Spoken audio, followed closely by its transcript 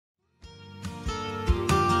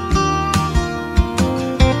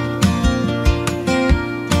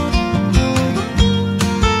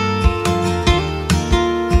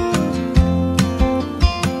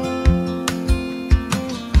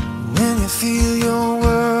feel your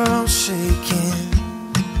world shaking,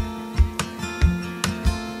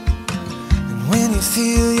 and when you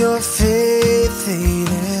feel your faith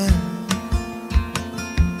fading,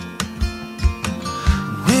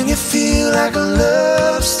 and when you feel like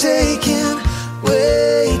love's taking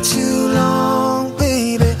way too long,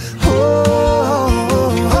 baby, hold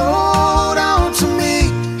on to me,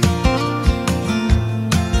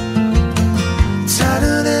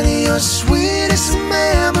 tighter than your sweetest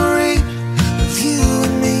memory of you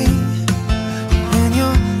and me. When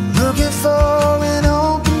you're looking for an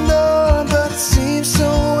open door, but it seems so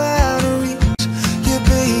out of reach, yeah,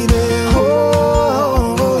 baby,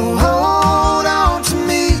 hold on to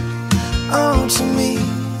me, on to me.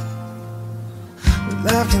 When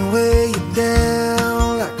life can weigh you down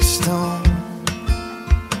like a stone,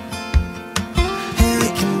 and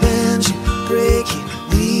it can bend you, break you,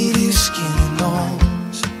 leave you skin and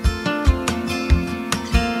bones.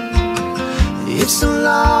 It's a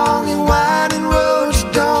long and winding road, you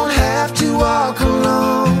don't have to walk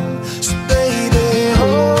alone. So baby,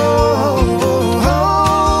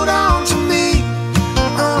 hold on to me,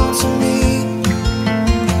 on to me,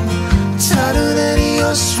 tighter than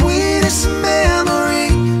your sweetest memory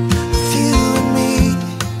of you and me.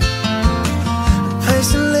 A place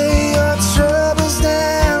to lay your troubles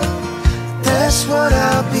down, that's what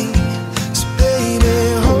I'll be. So baby,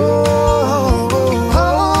 hold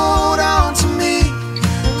on to me,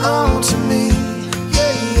 on to me,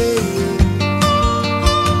 yeah, yeah, yeah.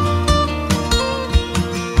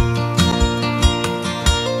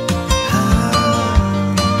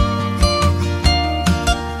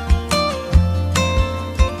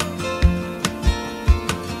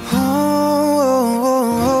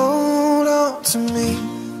 Hold on to me,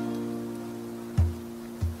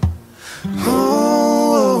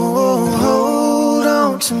 hold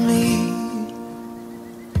on to me.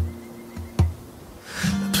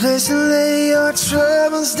 A place to lay your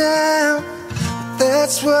troubles down,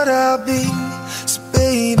 that's what I'll be. So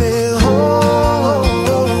baby, hold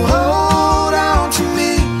on to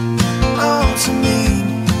me, on to me,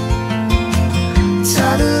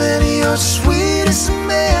 tighter than your sweetest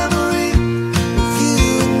memory of you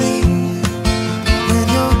and me. When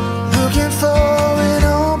you're looking for an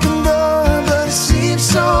open door, but it seems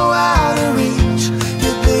so out of reach,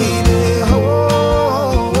 yeah, baby,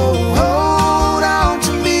 hold on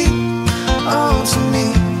to me, on to me,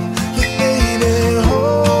 yeah, baby,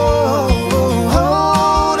 hold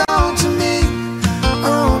on to me,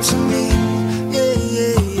 on to me, yeah, yeah,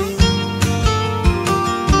 yeah.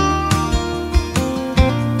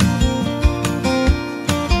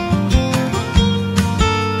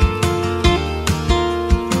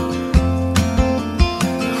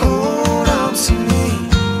 Hold on to me.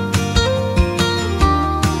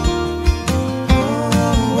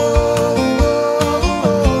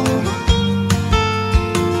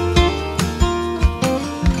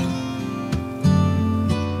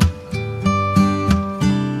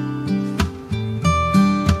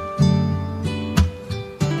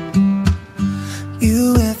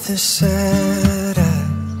 You with the sad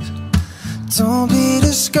eyes, don't be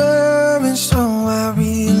discouraged. Oh, I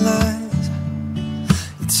realize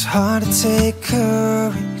it's hard to take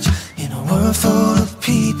courage in a world full of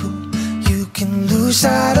people. You can lose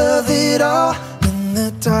sight of it all, and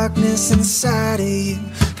the darkness inside of you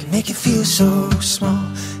can make you feel so small.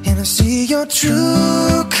 And I see your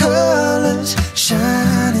true colors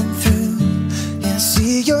shining through, and I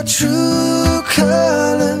see your true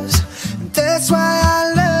colors. That's why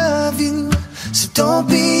I love you, so don't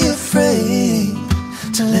be afraid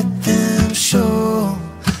to let them show.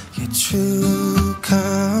 Your true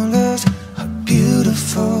colors are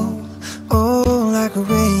beautiful, oh, like a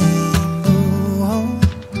rainbow.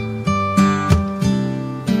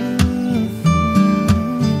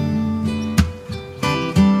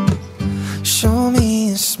 Show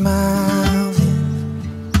me a smile,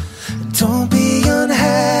 don't be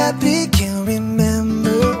unhappy. Can't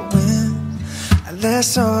remember when I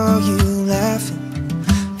last saw you laughing.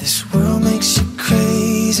 This world makes you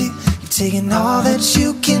crazy, you're taking all that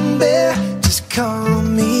you can bear. Just call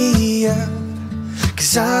me up,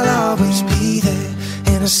 'cause I'll always be there.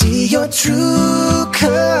 And I see your true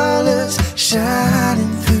colors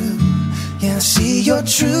shining through, yeah, I see your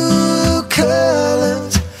true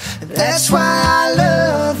colors. And that's why I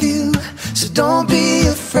love you, so don't be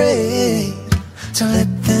afraid to let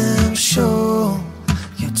them show.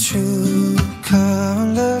 Your true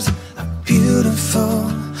colors are beautiful,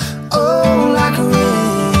 oh, like a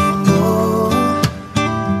rainbow.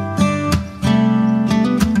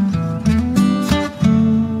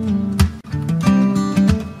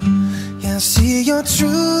 Yeah, I see your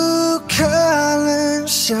true colors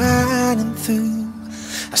shining through.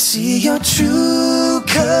 I see your true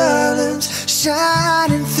colors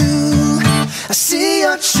shining through. I see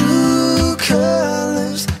your true colors.